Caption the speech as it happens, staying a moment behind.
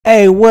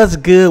Hey, what's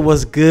good?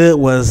 What's good?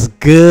 What's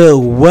good?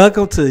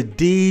 Welcome to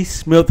D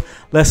Smith.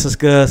 Let's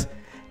discuss.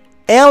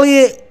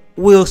 Elliott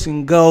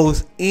Wilson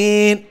goes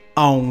in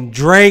on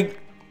Drake.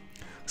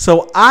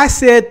 So I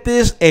said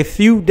this a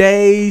few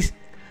days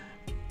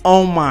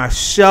on my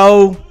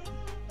show.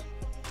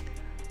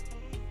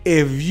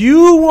 If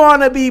you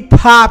want to be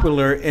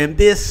popular in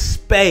this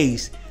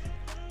space,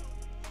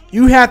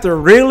 you have to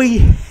really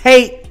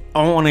hate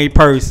on a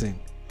person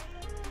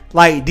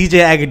like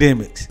DJ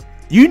Academics.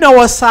 You know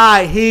what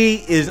side he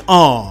is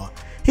on.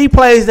 He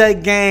plays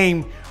that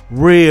game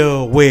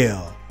real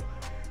well.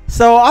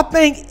 So I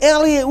think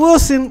Elliott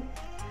Wilson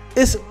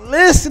is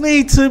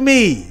listening to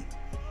me.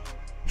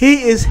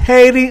 He is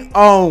hating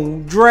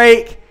on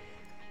Drake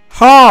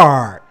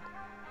hard.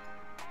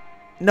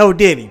 No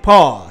Diddy.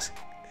 Pause.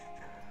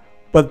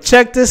 But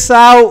check this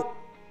out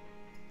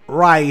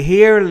right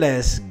here.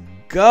 Let's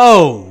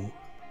go.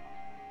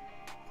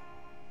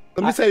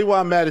 Let me tell you why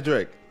I'm mad at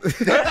Drake.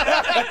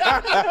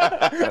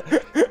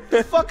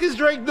 The fuck is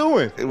Drake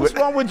doing? What's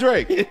wrong with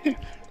Drake?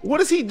 What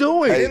is he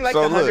doing? Hey, like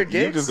so 100 look,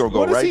 gigs? you just gonna go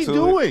what right is he to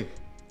doing?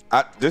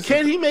 It?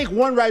 Can he make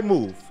one right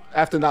move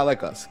after Not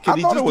Like Us? Can I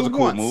he thought just it was do a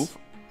cool once? move.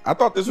 I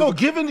thought this No, was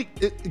given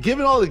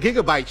all the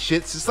gigabyte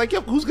shits, it's like,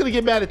 yeah, who's gonna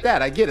get mad at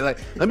that? I get it. Like,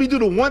 let me do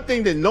the one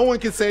thing that no one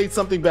can say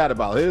something bad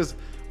about. Here's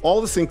all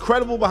this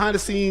incredible behind the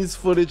scenes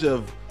footage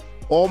of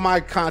all my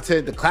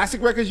content, the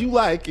classic records you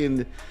like,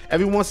 and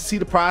everyone wants to see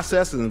the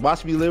process and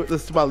watch me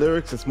listen to my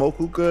lyrics and smoke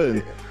hookah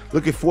and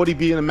look at 40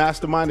 being a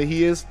mastermind that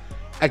he is.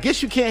 I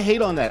guess you can't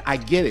hate on that. I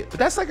get it. But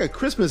that's like a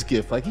Christmas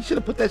gift. Like, he should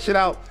have put that shit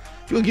out.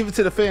 If you're gonna give it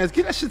to the fans,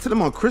 give that shit to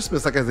them on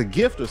Christmas, like as a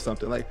gift or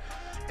something. Like,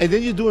 and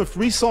then you're doing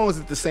 3 songs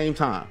at the same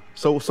time.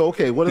 So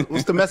okay,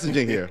 what's the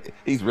messaging here?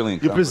 he's really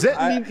You're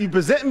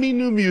presenting me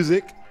new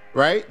music,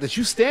 right? That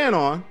you stand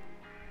on,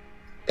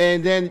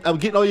 and then I'm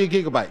getting all your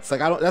gigabytes.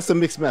 Like, that's a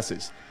mixed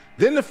message.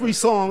 Then the free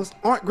songs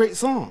aren't great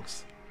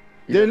songs.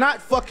 They're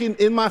not fucking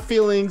in my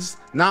feelings,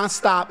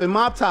 nonstop, and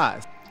mob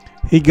ties.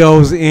 He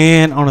goes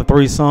in on the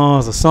 3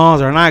 songs. The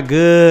songs are not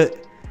good.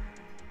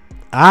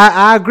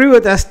 I agree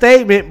with that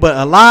statement, but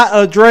a lot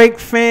of Drake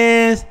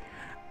fans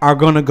are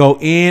going to go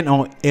in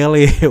on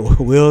Elliott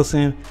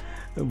Wilson.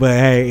 But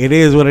hey, it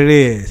is what it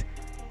is.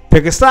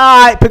 Pick a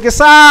side. Pick a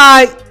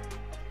side.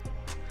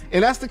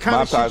 And that's the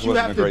kind of shit you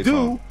have to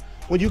do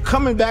when you're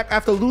coming back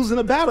after losing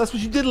a battle. That's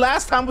what you did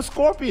last time with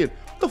Scorpion.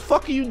 What the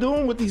fuck are you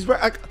doing with these?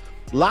 Like,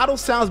 Lotto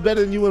sounds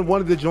better than you in one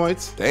of the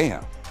joints.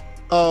 Damn.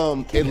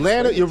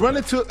 Atlanta, you're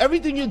running to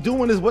everything you're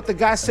doing is what the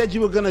guy said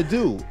you were gonna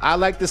do. I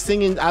like the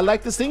singing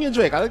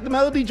Drake. I like the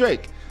melody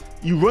Drake.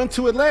 You run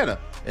to Atlanta.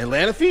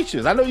 Atlanta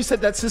features. I know you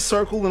said that's his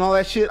circle and all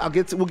that shit.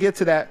 We'll get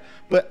to that.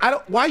 But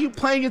why are you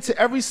playing into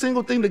every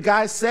single thing the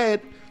guy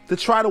said to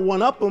try to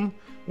one up him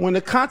when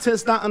the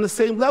content's not on the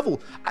same level?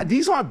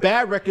 These aren't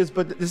bad records,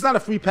 but it's not a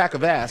free pack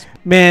of ass.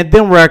 Man,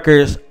 them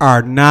records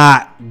are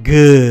not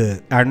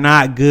good. Are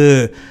not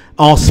good.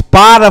 On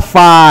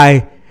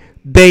Spotify,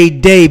 they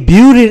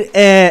debuted it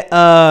at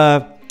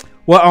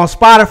on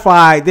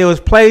Spotify, they was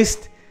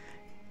placed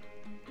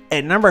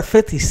at number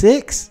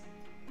 56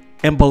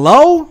 and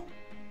below.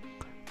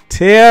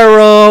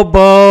 Terrible.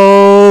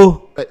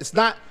 It's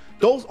not,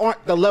 those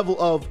aren't the level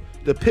of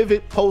the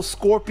pivot post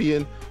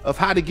Scorpion of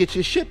how to get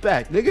your shit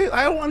back. Nigga,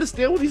 I don't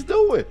understand what he's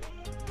doing.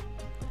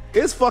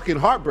 It's fucking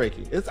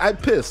heartbreaking. I'm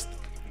pissed.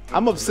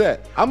 I'm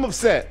upset.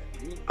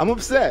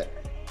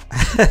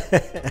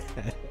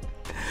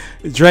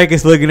 Drake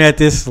is looking at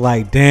this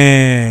like,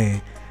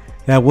 dang,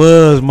 that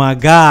was my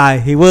guy.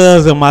 He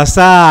was on my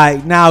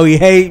side. Now he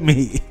hate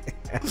me.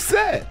 I'm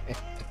upset.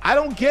 I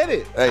don't get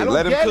it. Hey,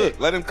 let him cook.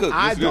 Let him cook.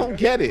 I don't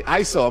get it.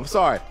 ISO, I'm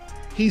sorry.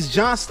 He's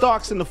John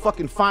Starks in the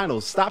fucking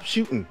finals. Stop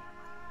shooting.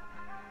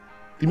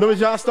 You remember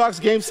John Starks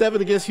game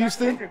 7 against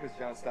Houston? Kendrick was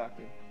John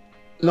Stockton.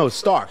 No,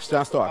 Starks.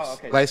 John Starks. Oh,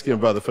 okay. Light-skinned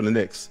brother for the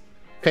Knicks.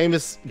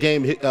 Famous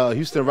game,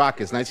 Houston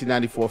Rockets,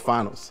 1994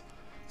 finals.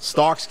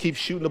 Starks keeps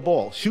shooting the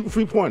ball, shooting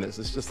 3-pointers.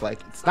 It's just like,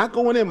 it's not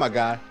going in, my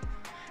guy.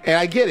 And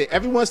I get it.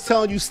 Everyone's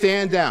telling you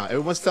stand down.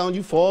 Everyone's telling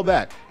you fall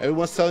back.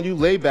 Everyone's telling you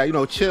lay back,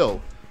 chill.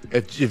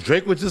 If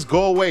Drake would just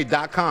go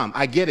away.com,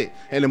 I get it.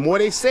 And the more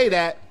they say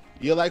that,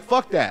 you're like,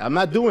 fuck that. I'm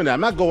not doing that. I'm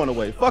not going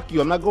away. Fuck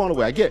you. I'm not going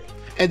away. I get it.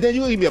 And then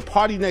you give me a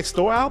Party Next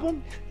Door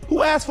album?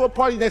 Who asked for a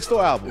Party Next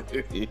Door album?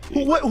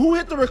 Who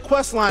hit the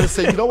request line and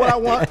said, you know what I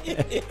want?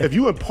 If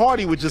you and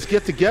Party would just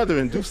get together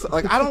and do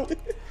something. Like, I don't.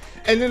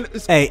 And then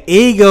hey,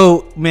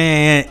 ego,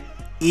 man.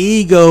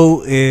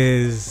 Ego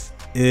is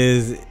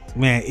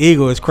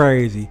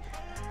crazy.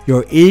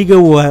 Your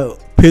ego will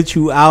put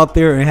you out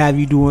there and have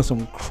you doing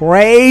some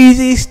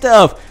crazy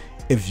stuff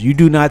if you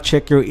do not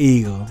check your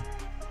ego.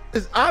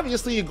 It's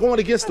obviously you're going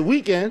against The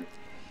Weeknd,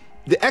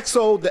 the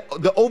EXO,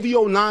 the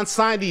OVO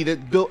non-signee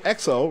that built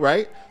EXO,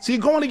 right? So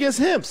you're going against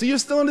him. So you're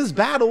still in this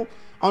battle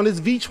on this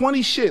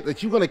V20 shit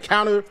that you're going to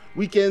counter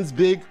Weeknd's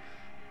big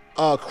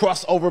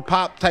crossover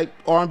pop type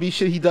R&B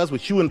shit he does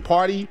with you and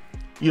Party.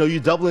 You're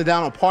doubling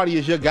down on Party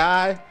as your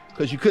guy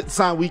because you couldn't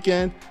sign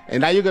Weeknd,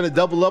 and now you're going to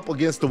double up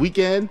against The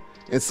Weeknd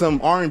in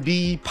some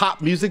R&B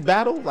pop music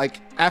battle,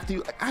 like after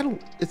you, I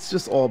don't. It's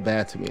just all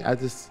bad to me.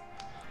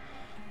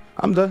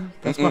 I'm done.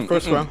 That's my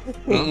first round.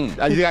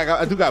 I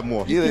do got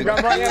more. Yeah.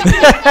 Let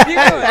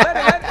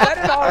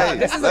it all out.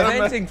 This is a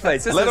venting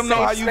place. Let them know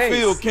how you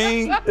feel,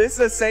 King. This is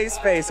a safe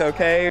space,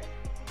 okay?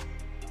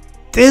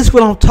 This is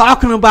what I'm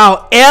talking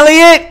about,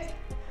 Elliott.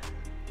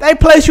 They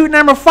place you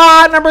number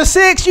 5, number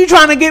 6. You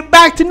trying to get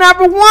back to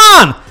number 1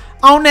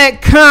 on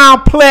that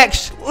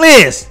complex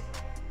list.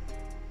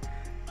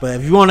 But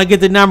if you want to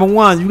get to number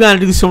 1, you got to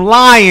do some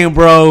lying,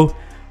 bro.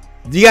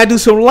 You got to do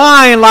some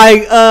lying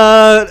like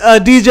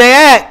DJ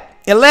Act.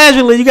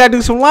 Allegedly, you got to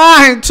do some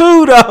lying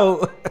too,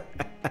 though.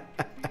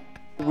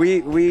 We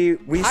I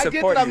get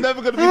support that I'm you.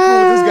 never going to be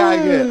cool with this guy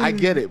again. I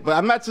get it. But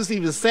I'm not just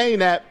even saying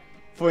that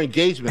for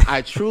engagement.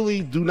 I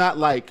truly do not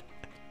like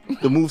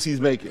the moves he's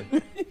making.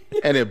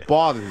 And it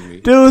bothers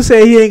me. Dude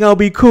say he ain't going to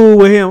be cool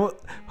with him.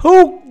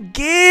 Who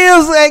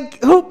gives?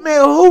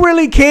 Who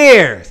really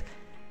cares?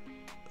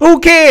 Who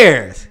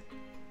cares?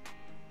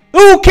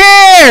 Who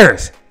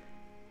cares?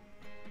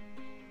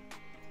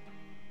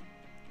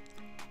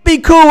 Be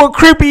cool with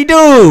creepy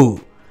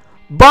dude.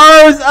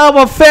 Birds of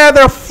a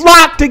feather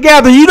flock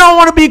together. You don't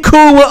want to be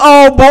cool with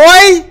old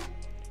boy.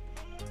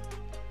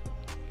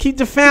 Keep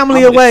the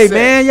family I'm away, upset.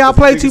 man. Y'all This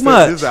play nigga too says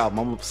much. His album,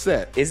 I'm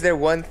upset. Is there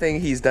one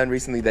thing he's done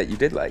recently that you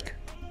did like?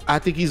 I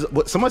think he's.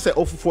 Somebody said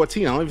 0 for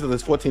 14. I don't even think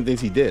there's 14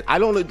 things he did. I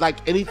don't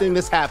like anything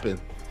that's happened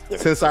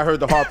since I heard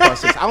the hard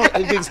process. I don't think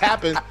anything's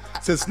happened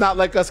since Not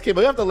Like Us came.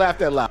 But you have to laugh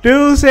that loud.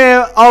 Dude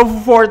said 0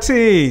 for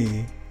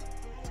 14.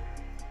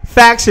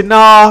 Facts and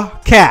all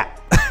cap.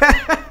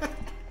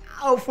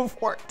 0 for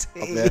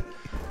 14.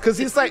 Because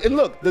he's like, and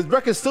look, the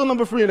record's still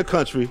number 3 in the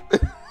country.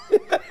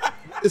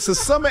 It's a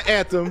summer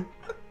anthem.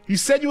 You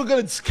said you were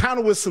going to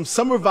counter with some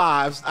summer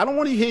vibes. I don't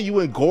want to hear you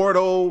in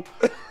Gordo,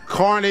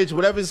 Carnage,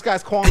 whatever this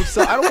guy's calling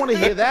himself. I don't want to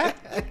hear that.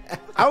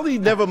 I don't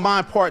need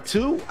Nevermind Part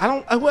 2. I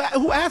don't.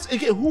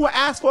 Who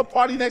asked for a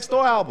Party Next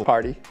Door album?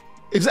 Party.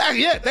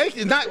 Exactly. Yeah. Thank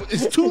you.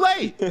 It's too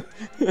late.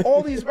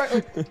 All these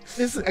records. I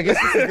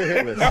guess this is the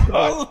hit list.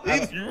 All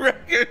these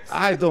records.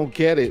 I don't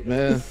get it,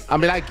 man. I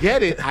mean, I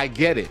get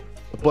it,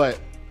 but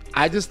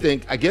I just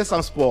think, I guess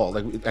I'm spoiled.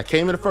 Like, I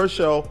came in the first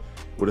show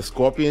with a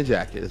scorpion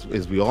jacket,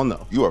 as we all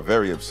know. You are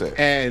very upset.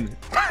 And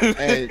you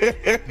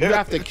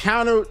have to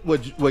counter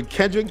what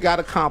Kendrick got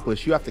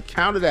accomplished. You have to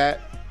counter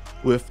that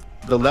with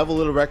the level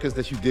of the records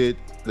that you did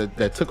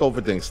that took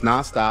over things.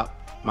 Nonstop,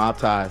 Mob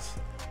Ties,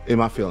 In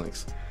My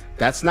Feelings.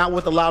 That's not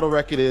what the Lotto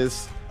record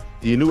is.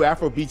 Your new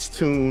Afro Beats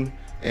tune,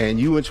 and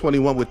you in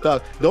 21 with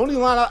Thug. The only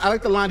line I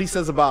like the line he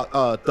says about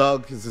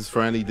Thug is his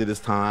friend. He did his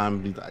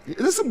time.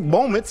 There's some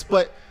moments,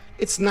 but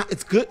it's not.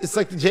 It's good. It's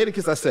like the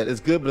Jadakiss I said. It's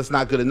good, but it's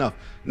not good enough.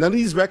 None of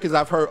these records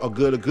I've heard are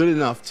good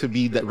enough to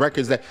be the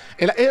records that.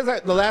 And here's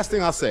the last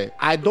thing I'll say.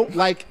 I don't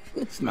like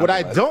what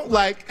I don't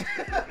like.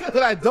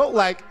 What I don't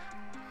like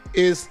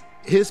is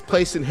his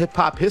place in hip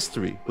hop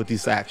history with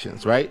these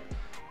actions. Right.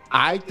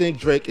 I think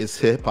Drake is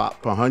hip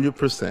hop,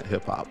 100%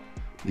 hip hop.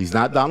 He's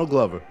not Donald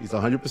Glover. He's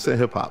 100%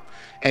 hip hop,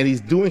 and he's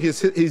doing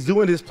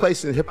his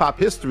place in hip hop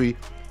history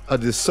a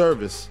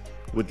disservice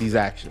with these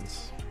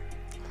actions.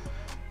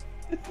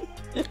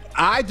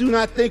 I do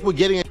not think we're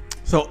getting.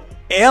 So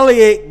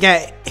Elliott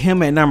got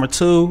him at number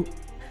 2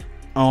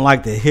 on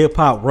like the hip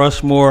hop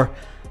Rushmore.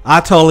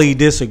 I totally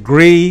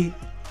disagree.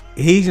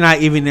 He's not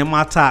even in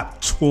my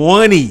top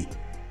 20.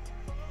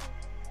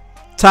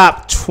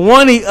 Top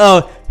 20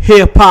 of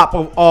hip hop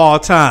of all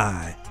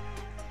time.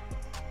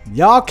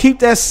 Y'all keep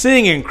that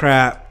singing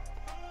crap.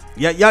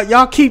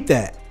 Y'all keep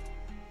that.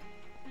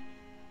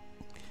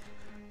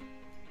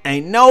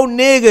 Ain't no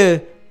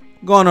nigga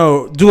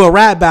gonna do a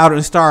rap battle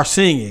and start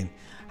singing.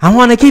 I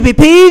want to keep it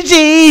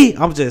PG.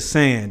 I'm just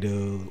saying,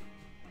 dude.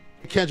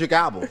 Kendrick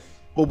album,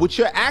 but with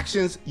your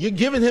actions, you're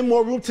giving him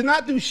more room to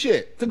not do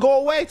shit, to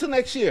go away till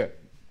next year,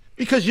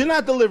 because you're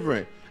not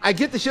delivering. I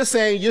get that you're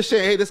saying,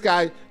 hey, this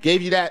guy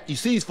gave you that. You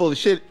see, he's full of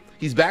shit.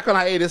 He's back on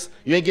hiatus.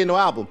 You ain't getting no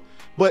album.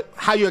 But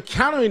how you're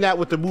countering that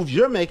with the moves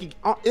you're making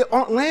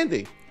aren't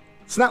landing.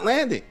 It's not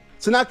landing.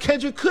 So now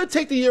Kendrick could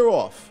take the year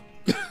off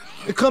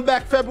and come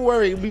back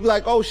February and be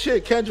like, oh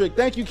shit, Kendrick,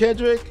 thank you,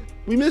 Kendrick.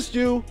 We missed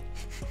you.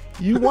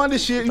 You won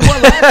this year. You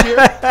won last year.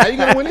 Now you're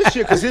gonna win this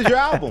year because here's your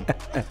album.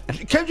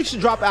 Kendrick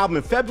should drop an album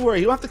in February.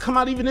 You don't have to come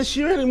out even this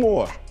year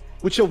anymore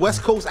with your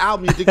West Coast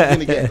album you think you're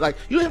gonna get. Like,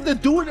 you don't have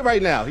to do it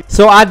right now.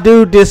 So I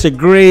do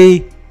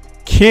disagree.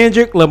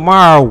 Kendrick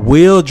Lamar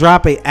will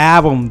drop an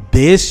album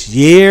this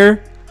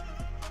year.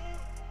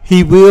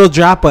 He will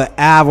drop an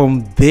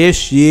album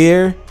this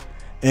year,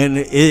 and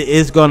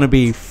it's gonna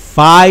be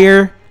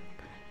fire.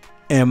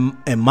 And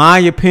in my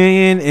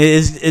opinion,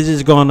 it's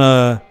just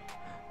gonna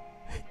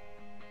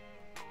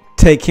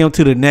take him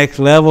to the next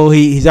level.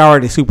 He's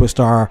already a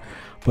superstar,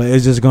 but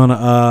it's just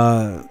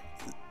gonna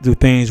do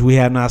things we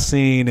have not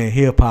seen in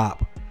hip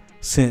hop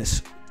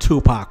since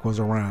Tupac was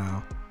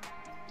around.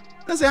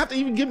 Doesn't have to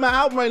even give my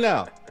album right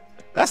now.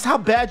 That's how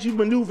bad you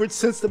maneuvered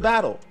since the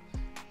battle.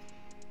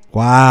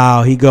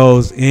 Wow, he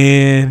goes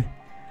in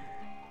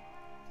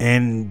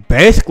and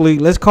basically,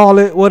 let's call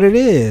it what it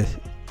is.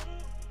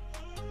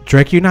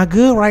 Drake, you're not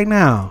good right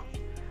now.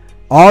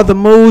 All the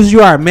moves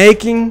you are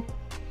making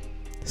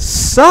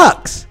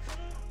sucks.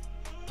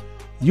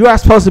 You are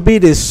supposed to be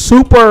this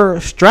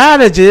super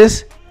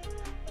strategist.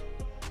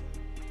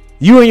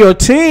 You and your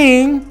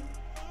team,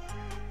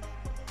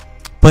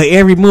 but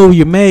every move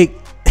you make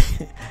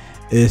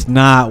is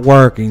not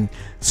working.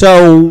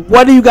 So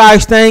what do you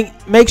guys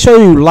think? Make sure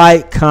you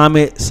like,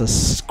 comment,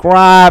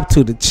 subscribe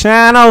to the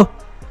channel.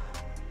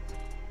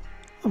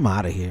 I'm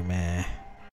out of here, man.